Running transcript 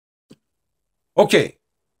Okay,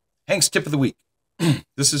 Hank's tip of the week.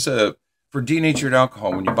 This is for denatured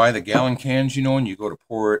alcohol. When you buy the gallon cans, and you go to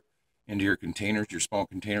pour it into your containers, your small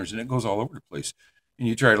containers, and it goes all over the place. And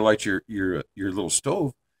you try to light your little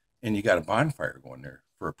stove, and you got a bonfire going there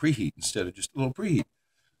for a preheat instead of just a little preheat.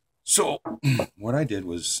 So what I did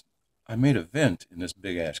was I made a vent in this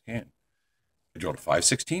big ass can. I drilled a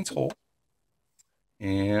 5/16 hole,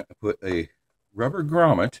 and I put a rubber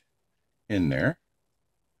grommet in there.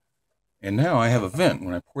 And now I have a vent.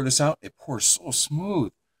 When I pour this out, it pours so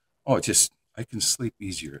smooth. Oh, I can sleep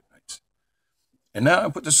easier at nights. And now I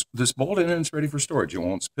put this bolt in and it's ready for storage. It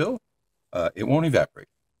won't spill. It won't evaporate.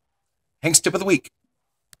 Hank's tip of the week.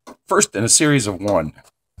 First in a series of one.